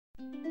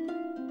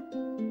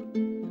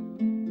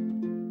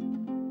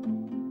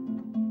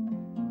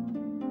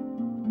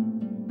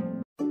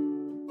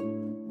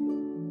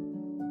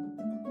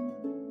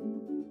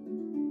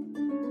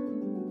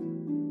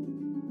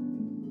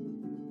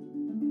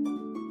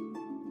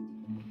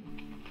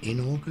In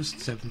August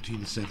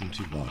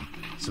 1771,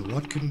 Sir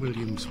Watkin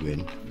Williams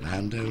Wynn,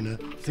 landowner,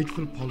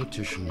 fitful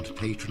politician and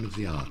patron of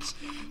the arts,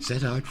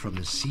 set out from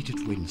his seat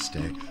at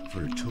Winstead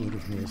for a tour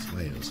of North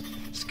Wales,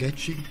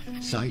 sketching,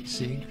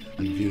 sightseeing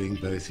and viewing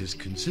both his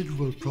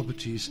considerable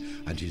properties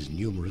and his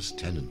numerous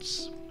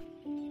tenants.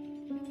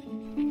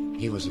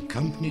 He was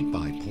accompanied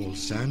by Paul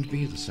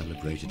Sandby, the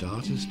celebrated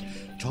artist,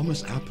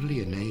 Thomas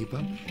Appley, a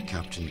neighbour,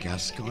 Captain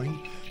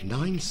Gascoigne,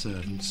 9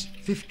 servants,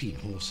 15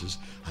 horses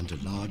and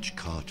a large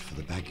cart for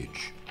the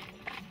baggage.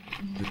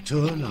 The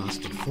tour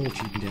lasted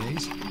 14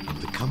 days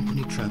and the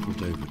company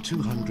travelled over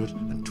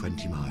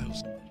 220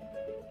 miles.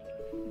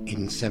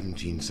 In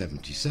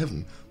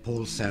 1777,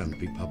 Paul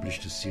Sandby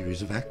published a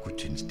series of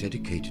aquatins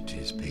dedicated to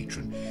his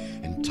patron,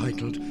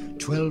 entitled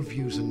 12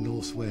 Views in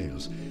North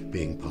Wales,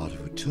 being part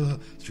of a tour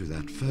through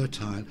that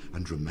fertile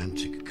and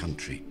romantic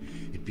country.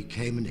 It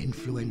became an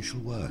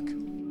influential work.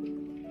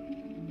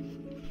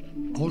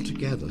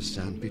 Altogether,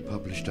 Sandby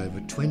published over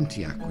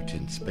 20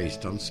 aquatins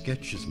based on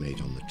sketches made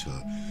on the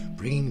tour,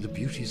 bringing the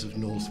beauties of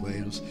North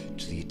Wales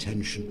to the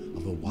attention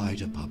of a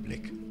wider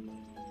public.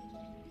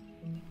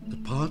 The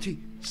party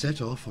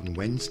set off on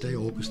Wednesday,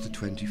 August the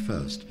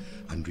 21st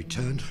and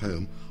returned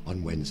home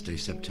on Wednesday,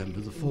 September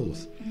the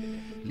 4th.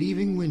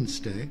 Leaving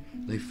Winstead,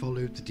 they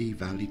followed the Dee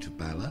Valley to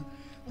Bala,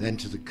 then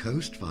to the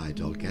coast via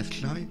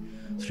Dolgellau,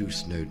 through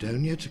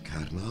Snowdonia to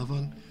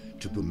Carnarvon,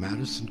 to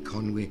Beaumaris and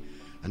Conwy,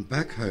 and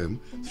back home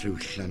through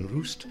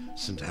Llanrwst,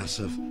 St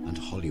Asaph and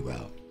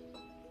Holywell.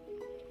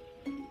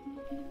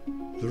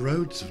 The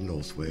roads of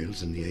North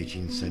Wales in the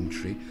 18th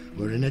century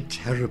were in a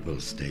terrible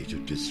state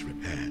of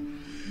disrepair,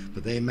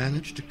 but they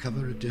managed to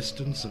cover a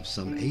distance of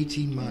some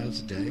 18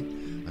 miles a day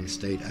and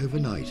stayed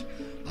overnight,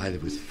 either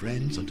with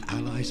friends and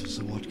allies of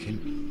Sir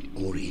Watkin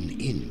or in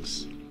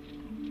inns.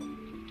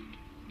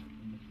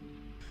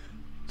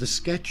 The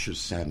sketches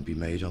Sandby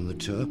made on the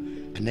tour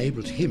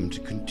enabled him to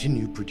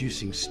continue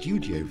producing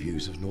studio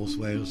views of North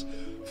Wales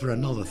for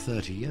another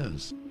 30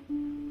 years.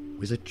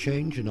 With a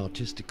change in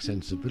artistic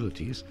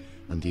sensibilities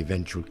and the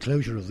eventual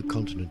closure of the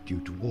continent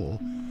due to war,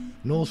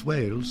 North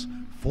Wales,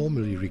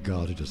 formerly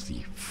regarded as the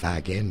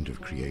fag end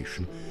of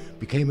creation,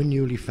 became a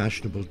newly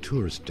fashionable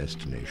tourist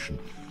destination,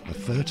 a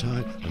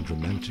fertile and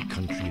romantic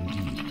country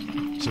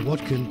indeed. Sir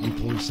Watkin and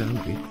Paul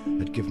Sandby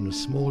had given a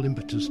small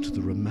impetus to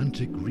the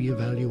romantic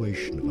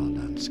re-evaluation of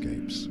our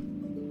landscapes.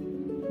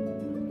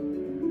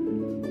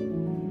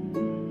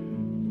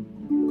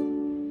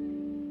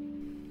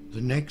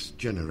 The next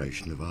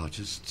generation of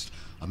artists,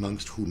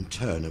 amongst whom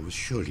Turner was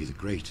surely the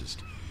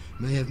greatest,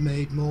 may have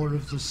made more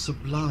of the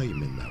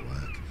sublime in their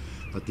work,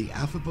 but the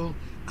affable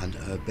and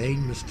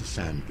urbane Mr.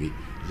 Sandby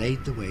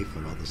laid the way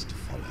for others to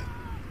follow.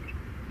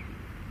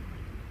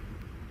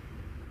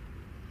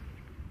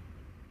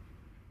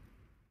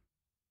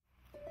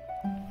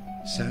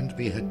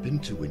 Sandby had been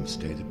to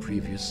Winstead the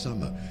previous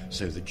summer,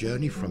 so the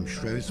journey from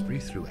Shrewsbury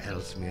through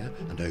Ellesmere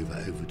and over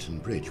Overton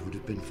Bridge would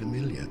have been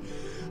familiar,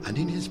 and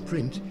in his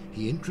print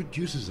he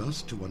introduces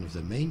us to one of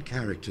the main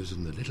characters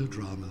in the little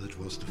drama that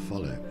was to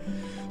follow,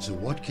 Sir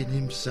Watkin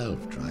himself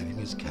driving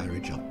his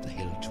carriage up the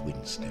hill to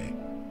Winstead.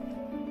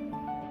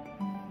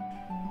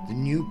 The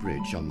new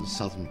bridge on the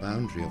southern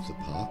boundary of the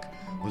park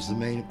was the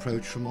main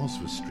approach from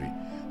Oswestry,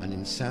 and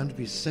in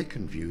Sandby's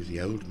second view the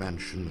old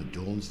mansion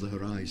adorns the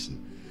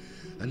horizon.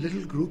 A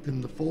little group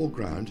in the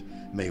foreground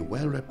may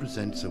well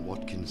represent Sir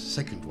Watkin's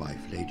second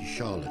wife, Lady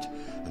Charlotte,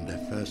 and their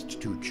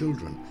first 2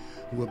 children,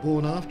 who were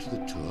born after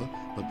the tour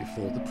but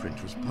before the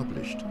print was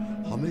published.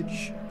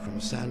 Homage from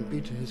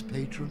Sandby to his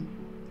patron.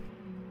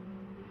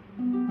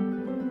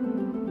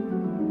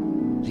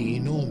 The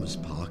enormous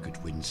park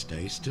at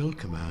Winstead still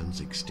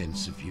commands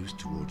extensive views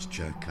towards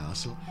Chirk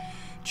Castle.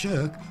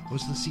 Chirk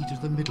was the seat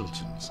of the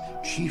Middletons,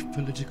 chief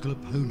political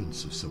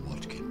opponents of Sir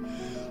Watkin,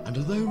 and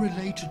although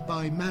related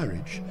by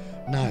marriage,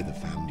 neither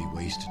family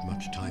wasted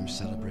much time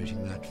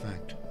celebrating that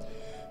fact.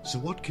 Sir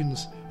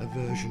Watkin's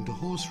aversion to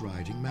horse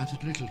riding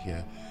mattered little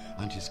here,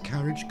 and his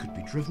carriage could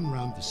be driven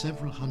round the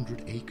several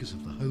hundred acres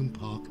of the home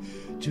park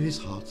to his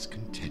heart's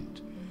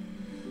content.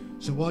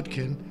 Sir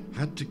Watkin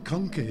had to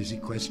conquer his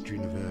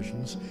equestrian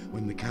aversions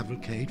when the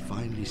cavalcade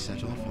finally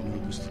set off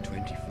on August the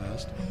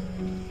 21st,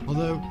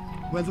 although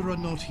whether or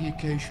not he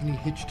occasionally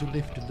hitched a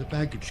lift in the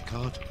baggage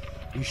cart,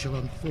 we shall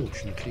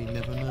unfortunately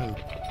never know.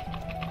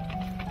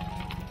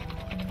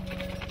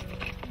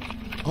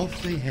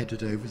 Off they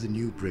headed over the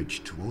new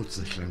bridge towards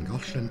the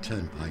Llangollen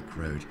Turnpike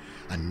Road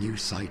and new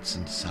sights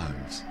and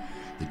sounds.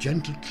 The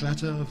gentle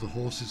clatter of the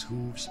horses'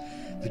 hooves,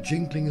 the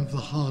jingling of the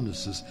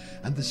harnesses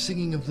and the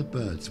singing of the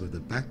birds were the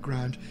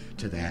background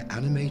to their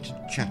animated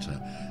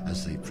chatter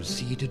as they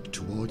proceeded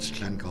towards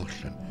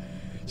Llangollen.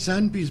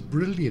 Sandby's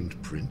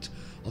brilliant print,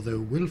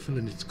 although wilful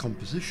in its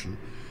composition,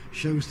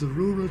 shows the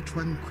rural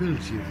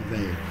tranquillity of the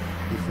Vale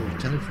before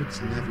Telfords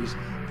and navvies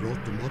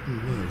brought the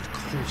modern world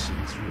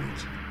coursing through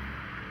it.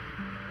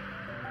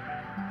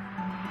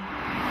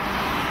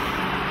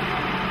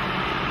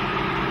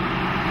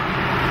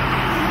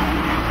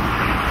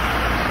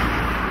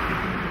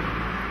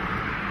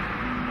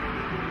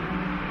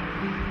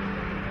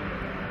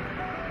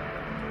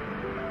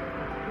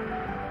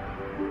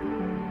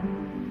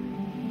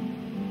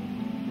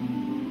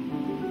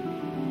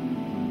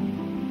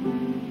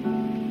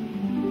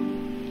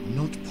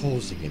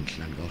 Pausing in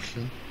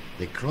Llangollen,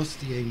 they crossed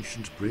the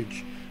ancient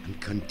bridge and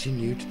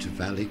continued to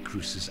Valley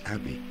Crucis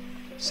Abbey.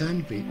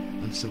 Sandby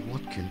and Sir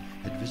Watkin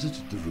had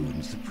visited the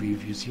ruins the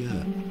previous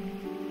year.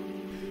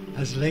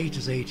 As late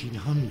as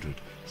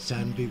 1800,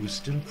 Sandby was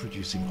still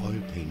producing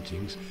oil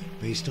paintings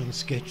based on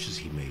sketches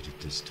he made at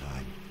this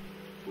time.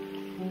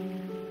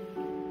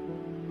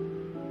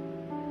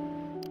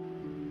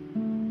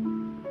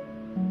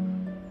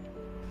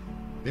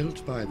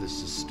 Built by the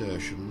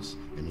Cistercians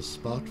in a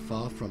spot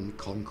far from the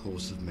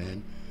concourse of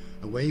men,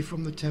 away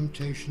from the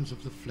temptations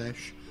of the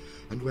flesh,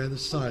 and where the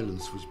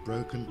silence was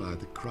broken by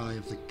the cry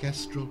of the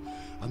kestrel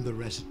and the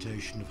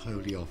recitation of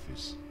Holy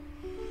Office.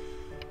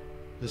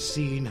 The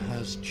scene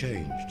has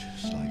changed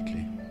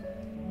slightly.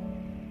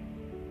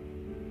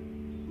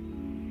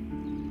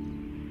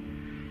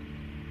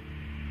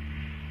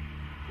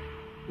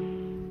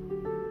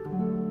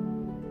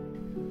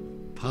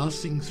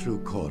 Passing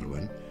through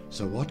Corwin,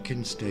 Sir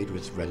Watkin stayed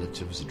with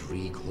relatives at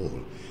Reeg Hall,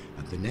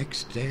 and the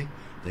next day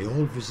they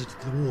all visited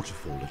the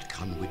waterfall at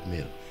Cunwyd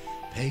Mill,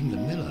 paying the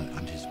miller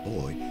and his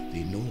boy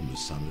the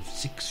enormous sum of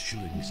 6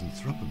 shillings and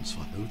threepence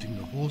for holding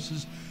the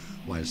horses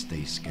whilst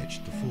they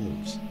sketched the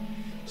falls.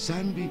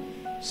 Sandby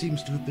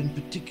seems to have been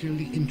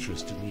particularly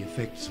interested in the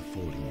effects of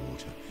falling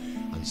water,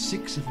 and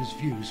 6 of his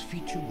views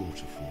feature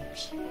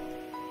waterfalls.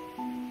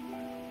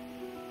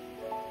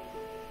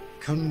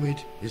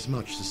 Cunwyd is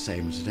much the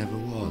same as it ever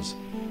was,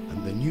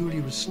 and the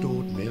newly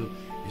restored mill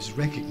is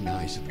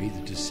recognisably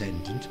the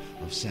descendant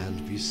of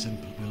Sandby's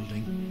simple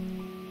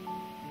building.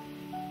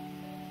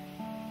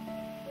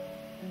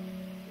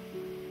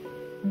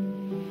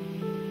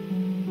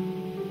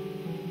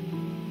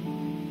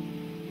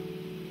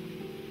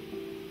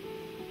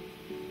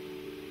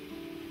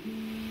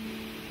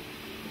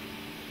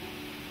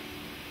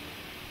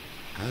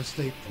 As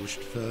they pushed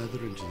further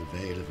into the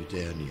Vale of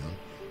Idernion,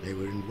 they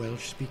were in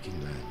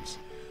Welsh-speaking lands,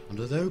 and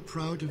although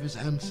proud of his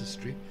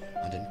ancestry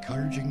and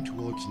encouraging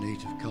towards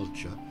native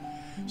culture,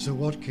 Sir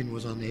Watkin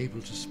was unable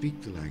to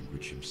speak the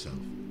language himself.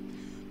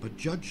 But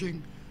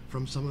judging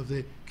from some of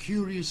the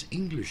curious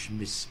English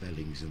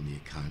misspellings in the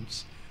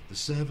accounts, the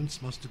servants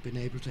must have been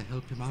able to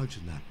help him out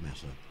in that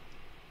matter.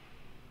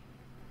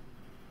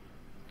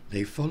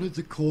 They followed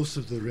the course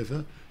of the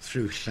river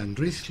through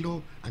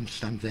Llandrillo and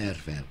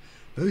Llandderfel,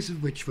 both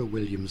of which were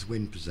William's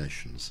Wynn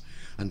possessions,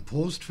 and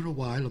paused for a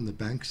while on the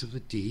banks of the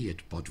Dee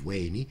at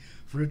Bodweni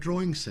for a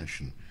drawing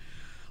session,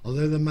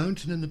 although the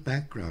mountain in the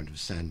background of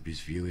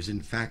Sandby's view is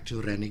in fact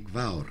Orennig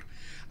Fawr,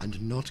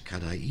 and not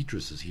Cadair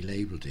Idris as he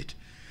labelled it.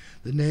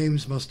 The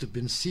names must have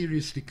been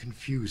seriously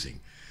confusing,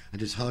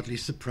 and it's hardly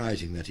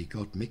surprising that he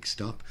got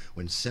mixed up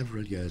when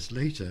several years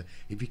later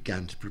he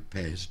began to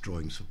prepare his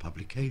drawings for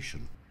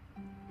publication.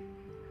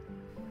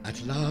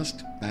 At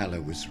last Bala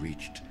was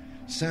reached.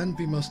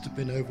 Sandby must have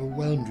been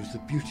overwhelmed with the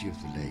beauty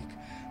of the lake,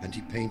 and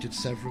he painted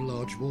several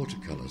large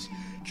watercolours,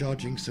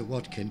 charging Sir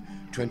Watkin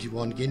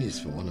 21 guineas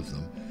for one of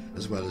them,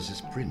 as well as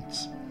his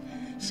prints.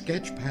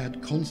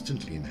 Sketchpad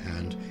constantly in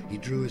hand, he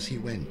drew as he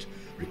went,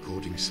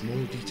 recording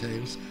small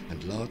details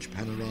and large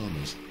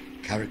panoramas,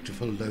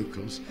 characterful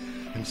locals,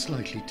 and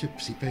slightly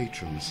tipsy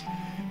patrons.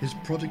 His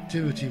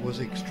productivity was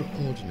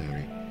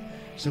extraordinary.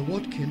 Sir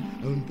Watkin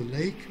owned the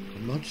lake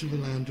and much of the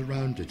land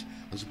around it,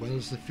 as well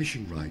as the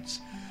fishing rights,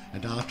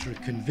 and after a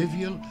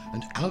convivial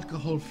and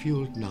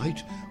alcohol-fuelled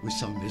night with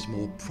some of his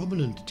more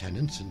prominent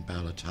tenants in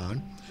Bala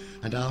Town,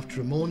 and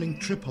after a morning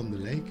trip on the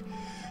lake,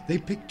 they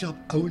picked up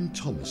Owen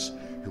Thomas,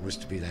 who was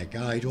to be their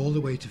guide all the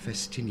way to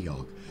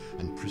Festiniog,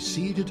 and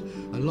proceeded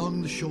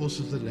along the shores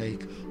of the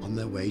lake on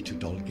their way to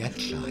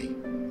Dolgellau.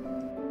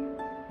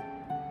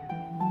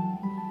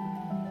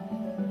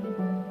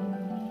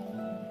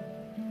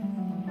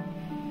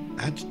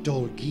 At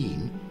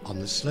Dolgeen, on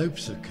the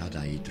slopes of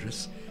Cadair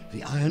Idris,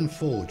 the iron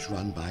forge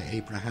run by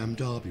Abraham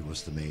Darby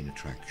was the main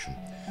attraction,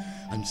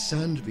 and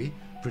Sandby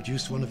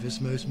produced one of his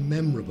most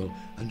memorable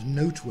and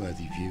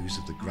noteworthy views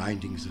of the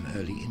grindings of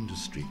early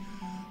industry,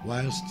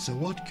 whilst Sir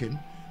Watkin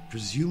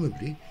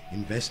presumably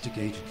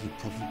investigated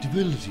the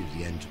profitability of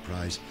the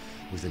enterprise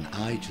with an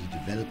eye to the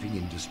developing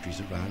industries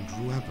around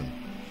Rhuaben,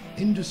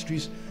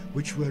 industries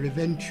which were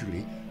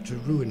eventually to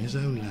ruin his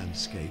own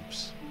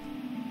landscapes.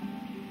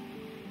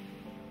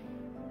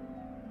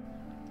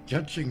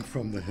 Judging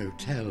from the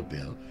hotel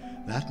bill,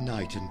 that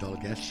night in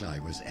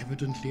Dolgellau was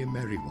evidently a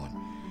merry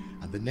one,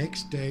 and the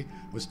next day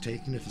was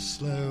taken at a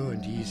slow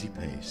and easy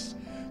pace.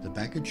 The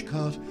baggage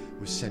cart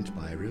was sent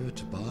by river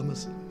to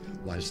Barmouth,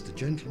 whilst the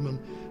gentlemen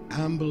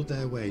ambled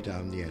their way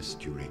down the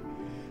estuary.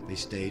 They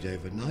stayed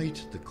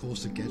overnight at the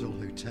Corsagedal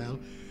Hotel,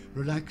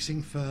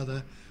 relaxing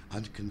further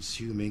and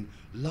consuming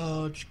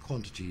large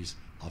quantities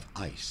of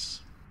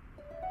ice.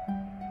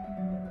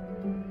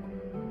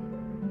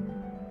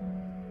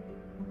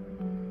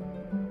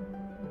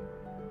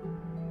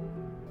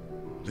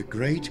 The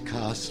great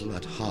castle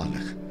at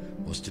Harlech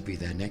was to be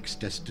their next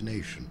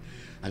destination,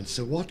 and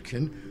Sir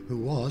Watkin, who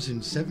was in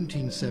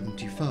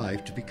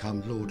 1775 to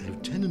become Lord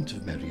Lieutenant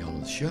of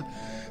Merionethshire,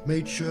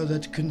 made sure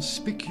that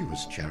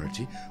conspicuous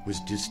charity was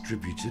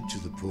distributed to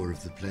the poor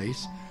of the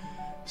place.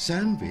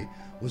 Sandby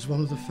was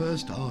one of the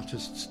first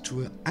artists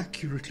to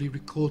accurately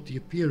record the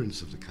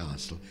appearance of the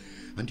castle,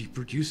 and he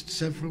produced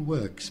several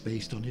works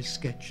based on his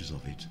sketches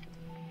of it.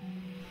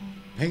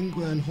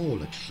 Penguin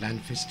Hall at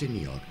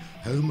Llanfestiniog,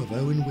 home of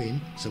Owen Wynn,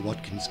 Sir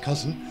Watkin's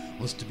cousin,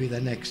 was to be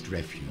their next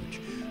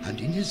refuge, and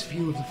in his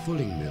view of the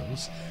fulling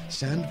mills,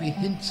 Sandby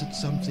hints at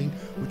something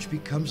which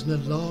becomes an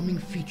alarming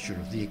feature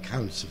of the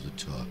accounts of the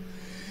tour.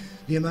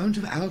 The amount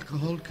of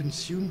alcohol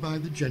consumed by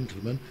the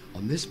gentlemen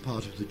on this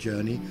part of the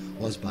journey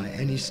was by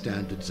any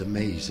standards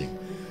amazing,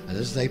 and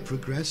as they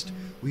progressed,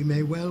 we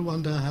may well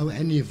wonder how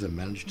any of them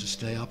managed to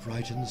stay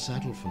upright in the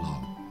saddle for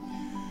long.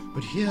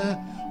 But here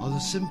are the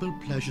simple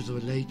pleasures of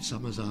a late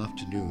summer's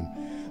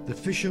afternoon. The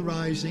fish are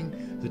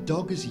rising, the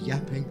dog is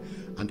yapping,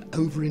 and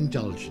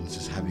overindulgence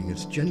is having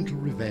its gentle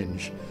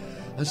revenge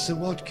as Sir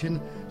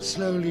Watkin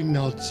slowly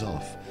nods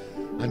off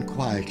and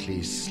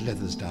quietly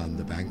slithers down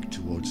the bank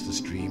towards the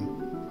stream.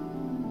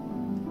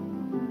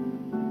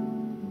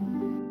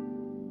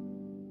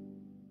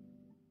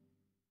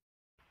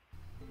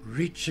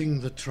 Reaching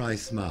the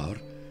Traeth Mawr,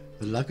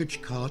 the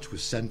luggage cart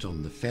was sent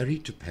on the ferry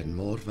to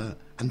Penmorfa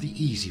and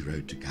the easy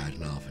road to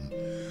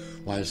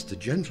Caernarvon, whilst the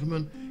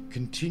gentlemen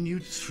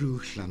continued through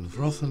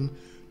Llanfrothan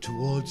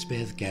towards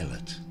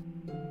Beddgelert.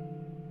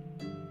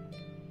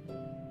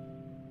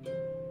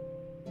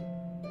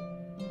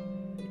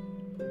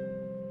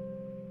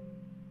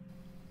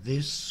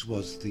 This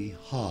was the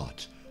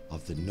heart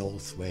of the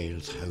North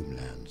Wales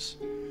homelands,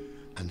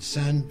 and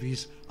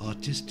Sandby's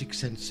artistic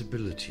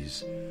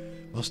sensibilities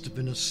must have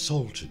been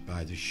assaulted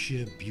by the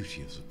sheer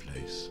beauty of the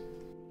place.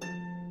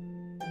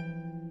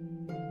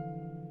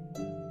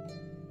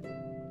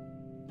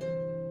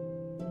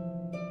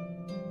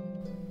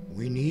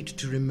 We need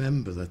to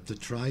remember that the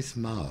Traeth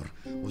Mawr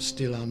was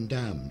still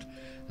undammed,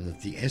 and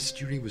that the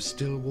estuary was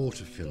still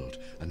water-filled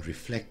and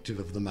reflective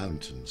of the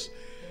mountains.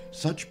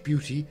 Such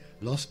beauty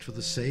lost for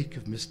the sake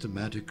of Mr.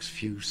 Maddox's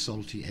few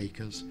salty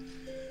acres.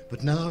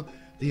 But now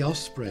the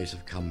ospreys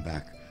have come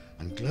back,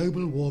 and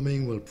global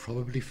warming will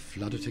probably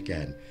flood it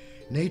again.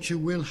 Nature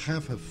will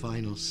have her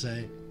final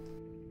say.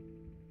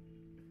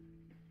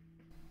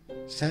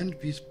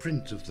 Sandby's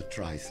print of the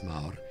Traeth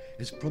Mawr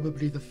is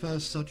probably the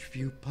first such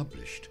view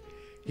published.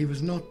 He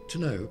was not to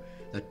know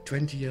that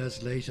 20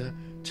 years later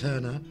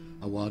Turner,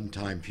 a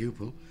one-time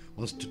pupil,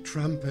 was to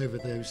tramp over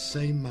those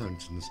same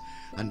mountains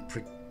and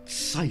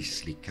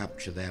precisely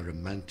capture their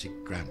romantic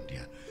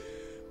grandeur.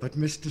 But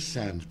Mr.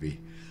 Sandby,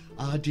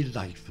 our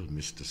delightful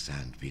Mr.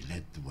 Sandby,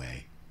 led the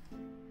way.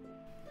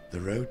 The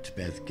road to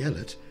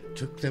Beddgelert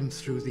took them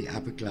through the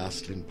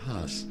Aberglasslyn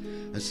Pass,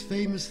 as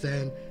famous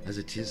then as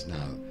it is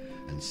now,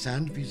 and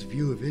Sandby's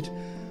view of it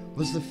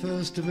was the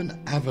first of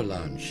an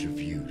avalanche of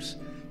views.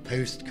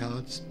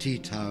 Postcards, tea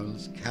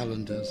towels,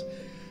 calendars,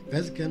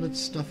 Beddgelert's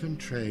stuff and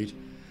trade,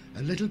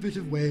 a little bit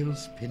of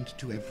Wales pinned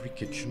to every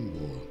kitchen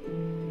wall.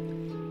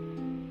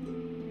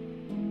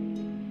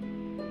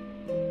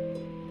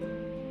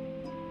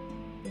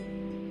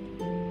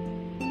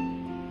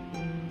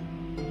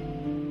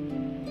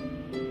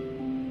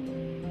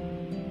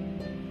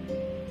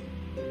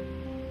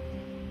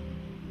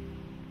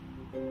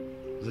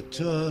 The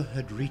tour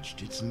had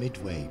reached its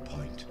midway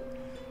point,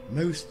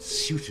 most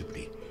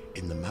suitably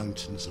in the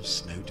mountains of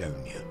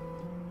Snowdonia.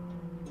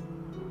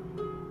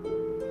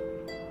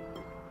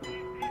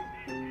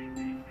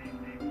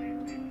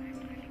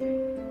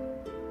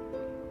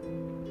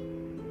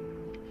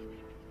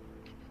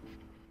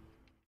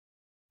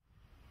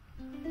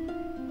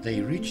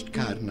 They reached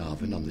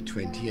Caernarvon on the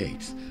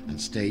 28th and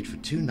stayed for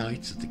 2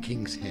 nights at the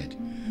King's Head,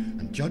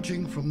 and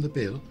judging from the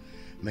bill,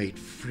 made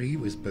free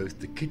with both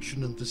the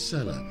kitchen and the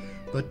cellar,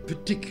 but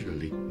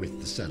particularly with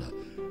the cellar.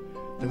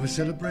 There were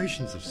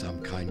celebrations of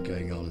some kind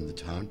going on in the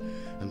town,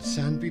 and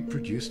Sandby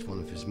produced one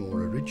of his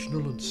more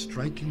original and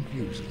striking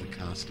views of the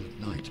castle at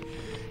night,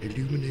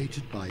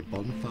 illuminated by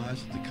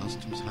bonfires at the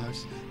Customs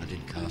House and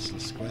in Castle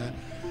Square,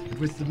 and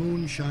with the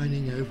moon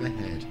shining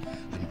overhead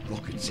and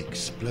rockets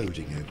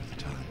exploding over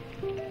the town.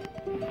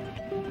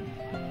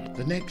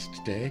 The next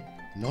day,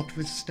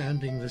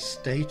 notwithstanding the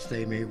state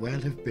they may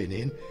well have been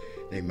in,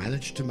 they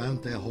managed to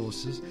mount their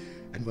horses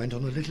and went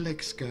on a little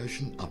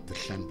excursion up the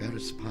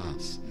Llanberis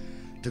Pass,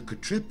 took a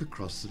trip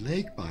across the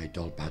lake by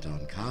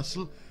Dolbadarn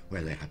Castle,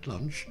 where they had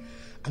lunch,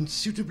 and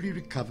suitably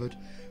recovered,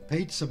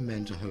 paid some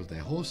men to hold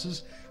their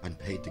horses, and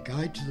paid the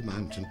guide to the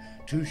mountain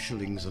 2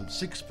 shillings and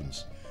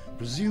 6pence,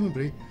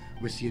 presumably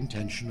with the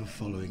intention of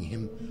following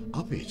him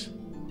up it.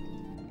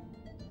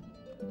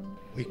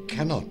 We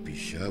cannot be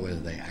sure whether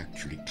they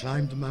actually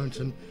climbed the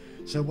mountain,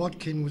 so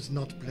Watkin was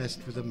not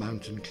blessed with a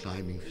mountain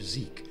climbing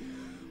physique,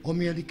 or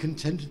merely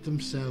contented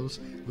themselves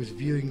with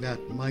viewing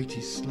that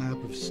mighty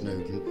slab of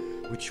Snowdon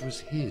which was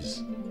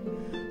his.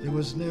 There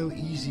was no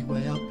easy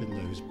way up in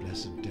those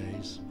blessed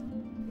days.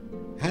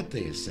 Had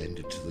they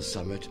ascended to the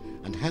summit,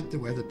 and had the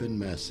weather been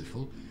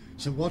merciful,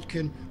 Sir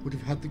Watkin would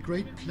have had the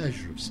great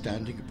pleasure of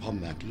standing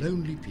upon that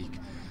lonely peak,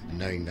 and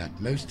knowing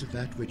that most of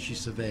that which he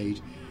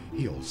surveyed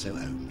he also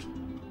owned.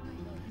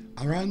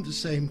 Around the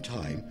same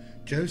time,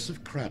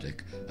 Joseph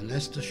Craddock, a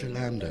Leicestershire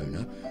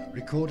landowner,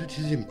 recorded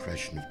his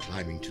impression of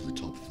climbing to the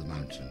top of the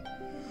mountain.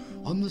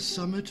 On the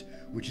summit,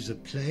 which is a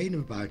plain of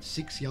about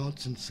 6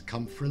 yards in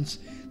circumference,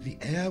 the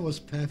air was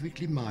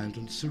perfectly mild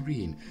and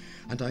serene,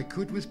 and I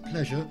could with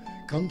pleasure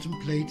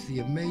contemplate the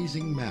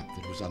amazing map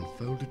that was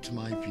unfolded to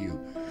my view.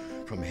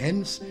 From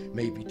hence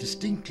may be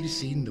distinctly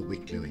seen the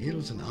Wicklow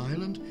Hills and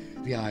Ireland,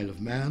 the Isle of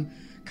Man,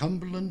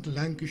 Cumberland,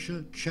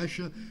 Lancashire,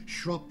 Cheshire,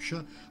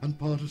 Shropshire, and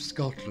part of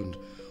Scotland,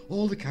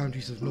 all the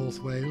counties of North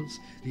Wales,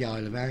 the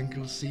Isle of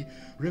Anglesey,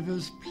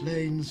 rivers,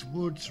 plains,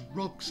 woods,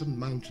 rocks and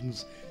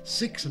mountains,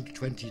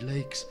 26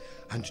 lakes,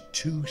 and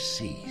 2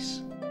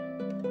 seas.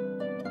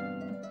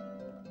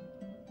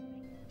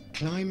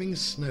 Climbing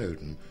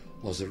Snowdon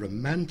was a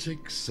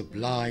romantic,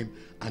 sublime,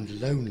 and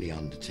lonely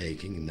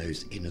undertaking in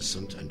those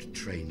innocent and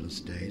trainless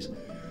days,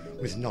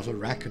 with not a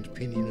rack and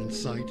pinion in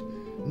sight,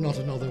 not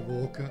another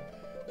walker,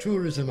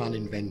 tourism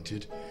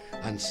uninvented,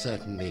 and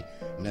certainly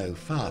no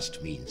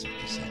fast means of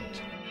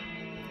descent.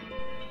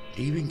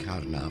 Leaving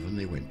Carnarvon,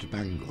 they went to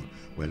Bangor,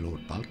 where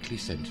Lord Bulkeley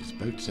sent his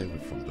boats over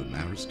from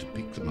Beaumaris to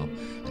pick them up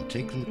and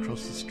take them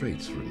across the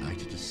straits for a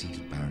night at a seat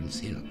at Baron's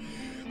Hill.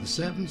 The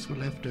servants were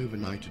left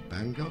overnight at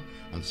Bangor,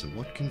 and Sir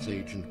Watkin's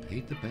agent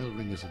paid the bell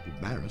ringers of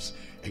Beaumaris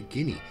a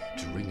guinea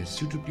to ring a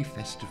suitably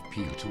festive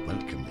peal to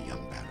welcome the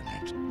young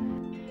baronet.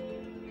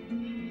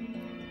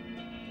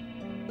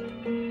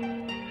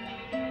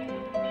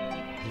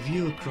 The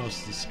view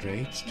across the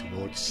straits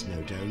towards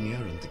Snowdonia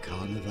and the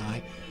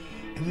Carnarvon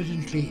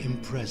evidently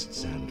impressed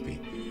Sandby,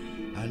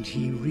 and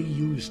he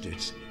reused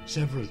it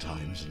several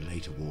times in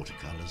later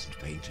watercolours and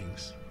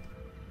paintings.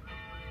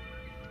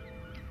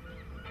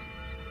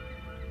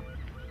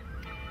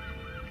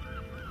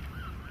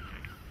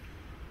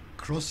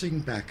 Crossing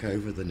back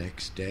over the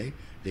next day,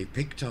 they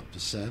picked up the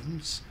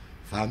servants,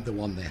 found the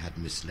one they had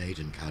mislaid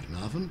in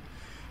Carnarvon,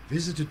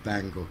 visited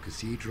Bangor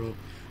Cathedral,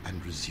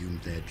 and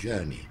resumed their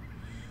journey,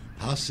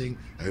 passing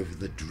over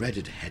the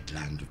dreaded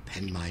headland of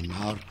Penmaen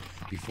Mawr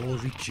before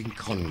reaching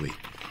Conwy,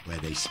 where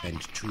they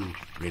spent 2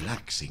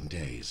 relaxing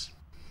days.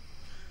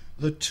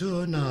 The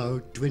tour now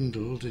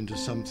dwindled into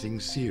something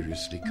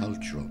seriously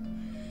cultural.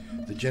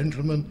 The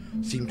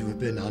gentlemen seemed to have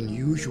been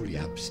unusually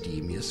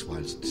abstemious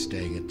whilst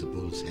staying at the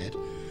Bull's Head,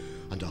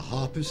 and a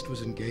harpist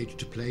was engaged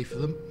to play for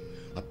them,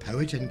 a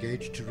poet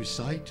engaged to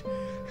recite,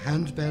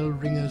 handbell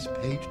ringers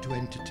paid to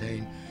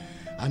entertain,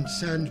 and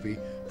Sandby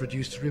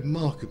produced a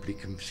remarkably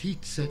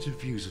complete set of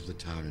views of the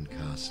town and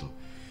castle.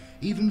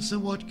 Even Sir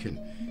Watkin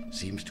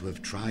seems to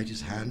have tried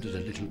his hand at a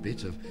little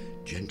bit of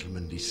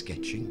gentlemanly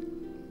sketching.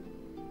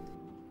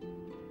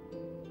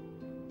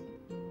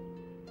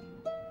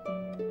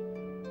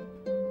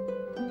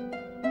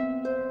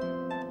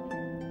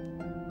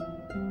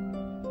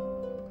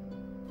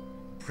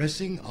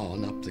 Pressing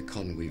on up the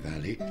Conwy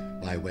Valley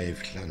by way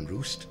of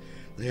Llanrwst,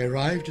 they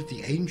arrived at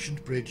the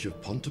ancient bridge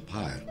of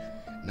Pontypaer,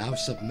 now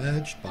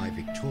submerged by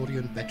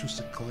Victorian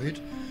Bettws-y-Coed,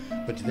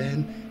 but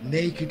then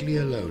nakedly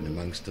alone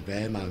amongst the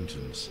bare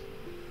mountains.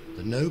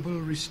 The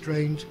noble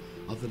restraint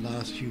of the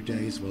last few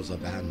days was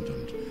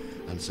abandoned,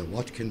 and Sir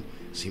Watkin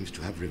seems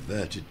to have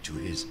reverted to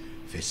his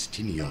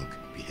festiniog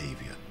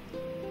behaviour.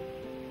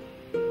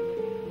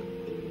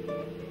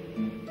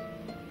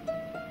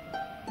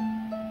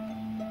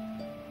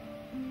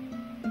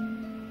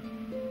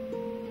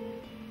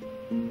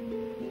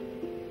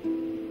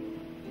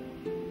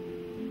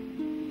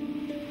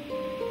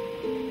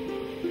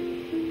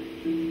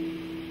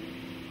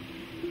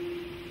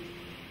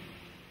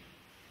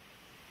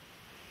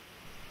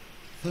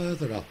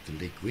 Further up the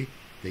Ligwy,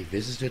 they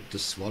visited the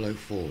Swallow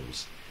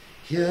Falls.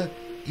 Here,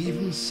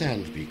 even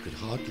Sandby could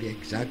hardly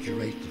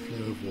exaggerate the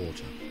flow of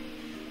water,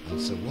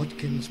 and Sir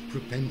Watkin's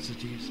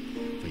propensities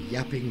for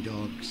yapping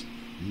dogs,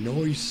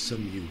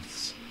 noisome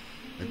youths,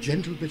 a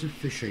gentle bit of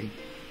fishing,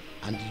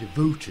 and a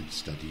devoted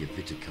study of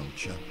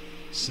viticulture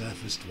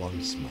surfaced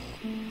once more.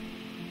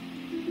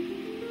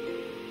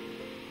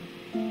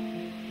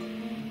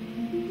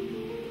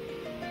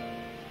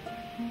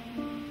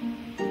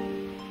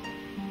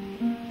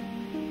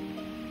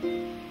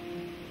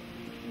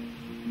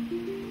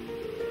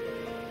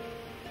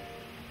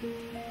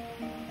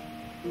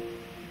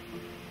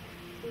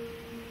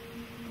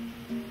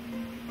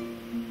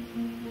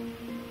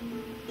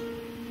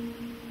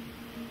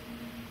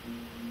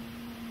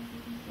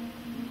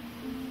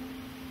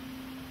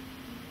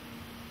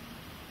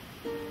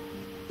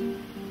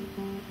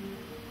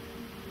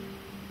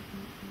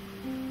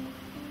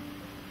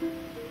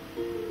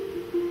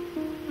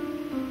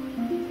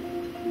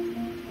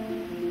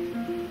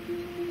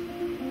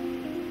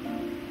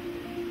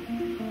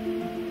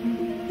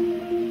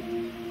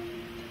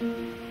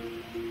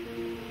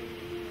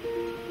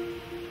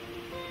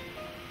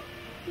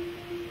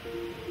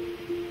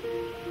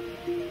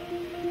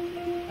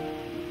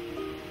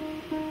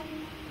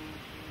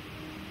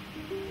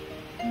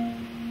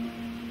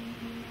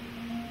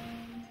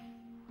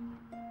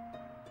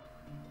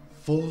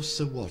 For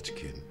Sir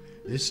Watkin,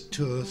 this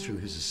tour through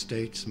his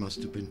estates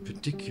must have been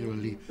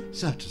particularly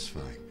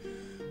satisfying,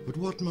 But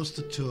what must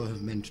the tour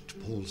have meant to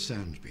Paul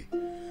Sandby?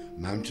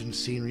 Mountain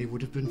scenery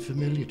would have been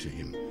familiar to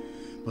him,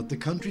 but the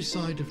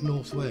countryside of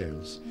North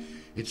Wales,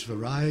 its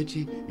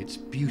variety, its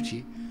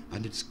beauty,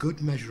 and its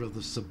good measure of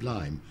the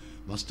sublime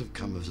must have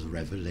come as a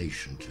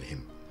revelation to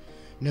him.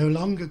 No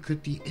longer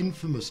could the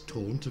infamous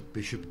taunt of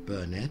Bishop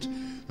Burnet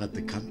that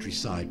the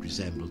countryside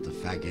resembled the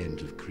fag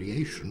end of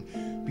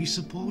creation be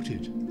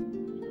supported.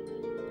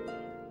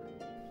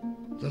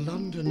 The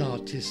London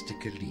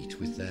artistic elite,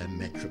 with their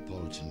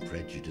metropolitan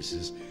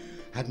prejudices,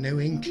 had no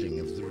inkling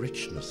of the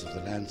richness of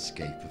the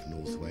landscape of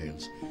North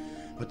Wales,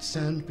 but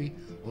Sandby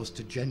was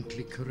to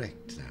gently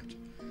correct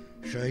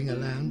that, showing a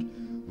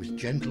land with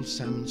gentle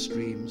salmon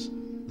streams,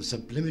 the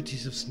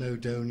sublimities of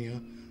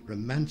Snowdonia,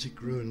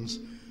 romantic ruins,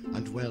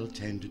 and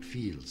well-tended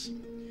fields.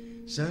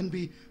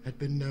 Sandby had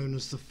been known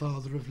as the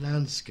father of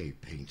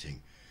landscape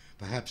painting.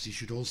 Perhaps he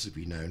should also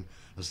be known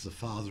as the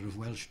father of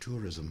Welsh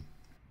tourism.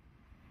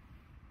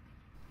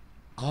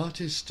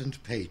 Artist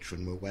and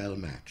patron were well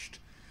matched,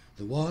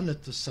 the one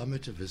at the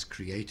summit of his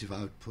creative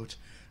output,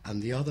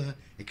 and the other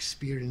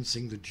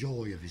experiencing the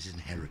joy of his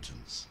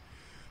inheritance.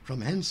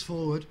 From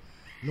henceforward,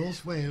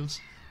 North Wales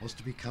was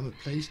to become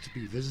a place to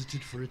be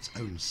visited for its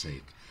own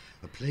sake,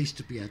 a place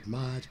to be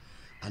admired,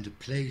 and a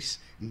place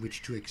in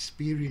which to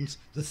experience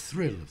the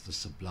thrill of the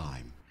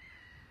sublime.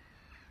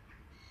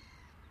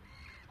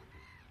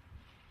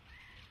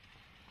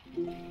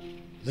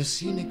 The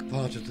scenic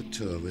part of the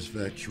tour was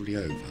virtually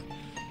over,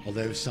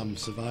 although some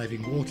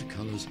surviving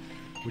watercolours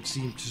would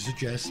seem to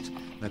suggest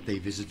that they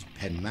visited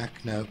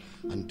Penmachno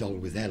and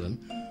Dolwydd Ellen,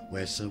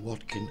 where Sir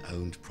Watkin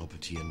owned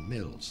property and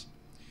mills.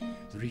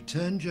 The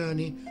return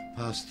journey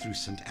passed through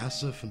St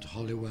Asaph and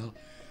Holywell,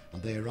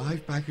 and they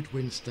arrived back at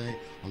Winstead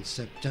on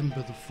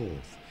September the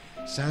 4th.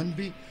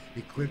 Sandby,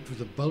 equipped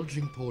with a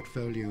bulging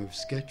portfolio of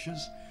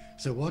sketches,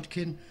 Sir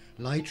Watkin,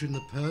 lighter in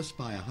the purse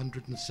by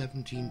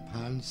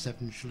 £117,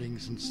 7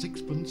 shillings and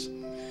 6pence,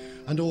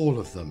 and all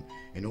of them,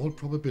 in all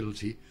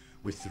probability,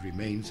 with the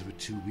remains of a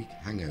 2-week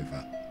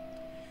hangover.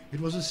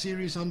 It was a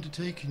serious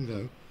undertaking,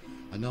 though.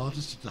 An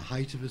artist at the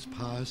height of his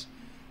powers,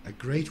 a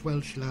great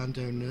Welsh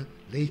landowner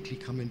lately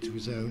come into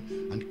his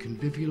own, and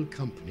convivial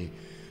company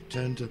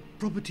turned a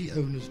property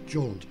owner's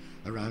jaunt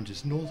around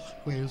his North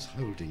Wales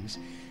holdings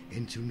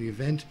into an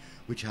event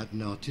which had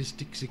an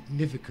artistic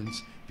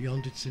significance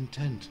beyond its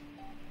intent.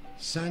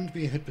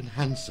 Sandby had been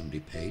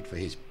handsomely paid for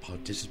his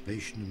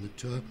participation in the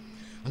tour,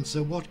 and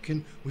Sir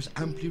Watkin was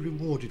amply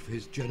rewarded for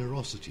his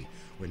generosity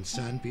when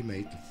Sandby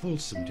made the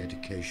fulsome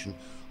dedication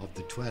of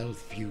the 12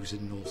 views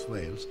in North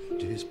Wales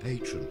to his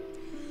patron.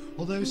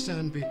 Although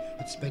Sandby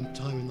had spent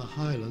time in the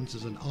Highlands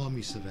as an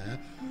army surveyor,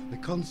 the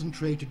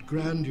concentrated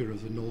grandeur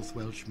of the North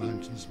Welsh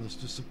mountains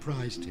must have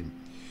surprised him.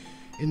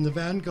 In the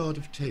vanguard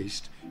of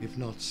taste, if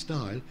not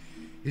style,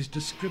 his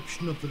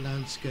description of the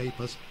landscape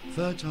as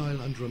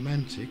fertile and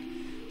romantic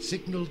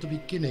signalled the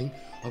beginning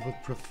of a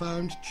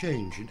profound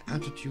change in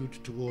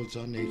attitude towards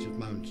our native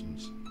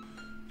mountains.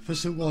 For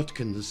Sir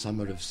Watkin, the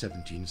summer of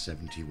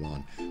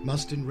 1771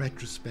 must in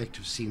retrospect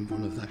have seemed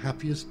one of the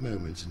happiest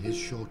moments in his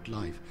short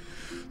life.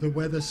 The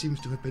weather seems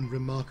to have been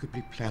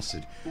remarkably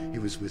placid. He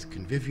was with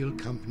convivial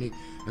company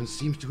and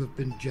seems to have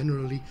been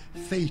generally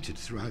fated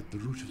throughout the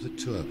route of the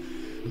tour,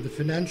 and the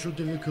financial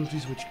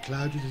difficulties which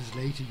clouded his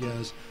later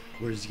years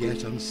were as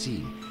yet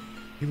unseen.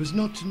 He was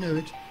not to know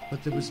it,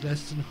 but there was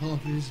less than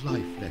half of his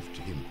life left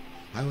to him.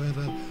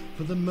 However,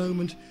 for the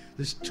moment,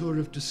 this tour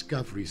of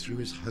discovery through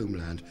his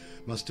homeland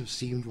must have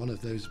seemed one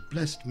of those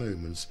blessed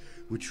moments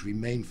which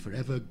remain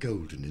forever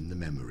golden in the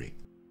memory.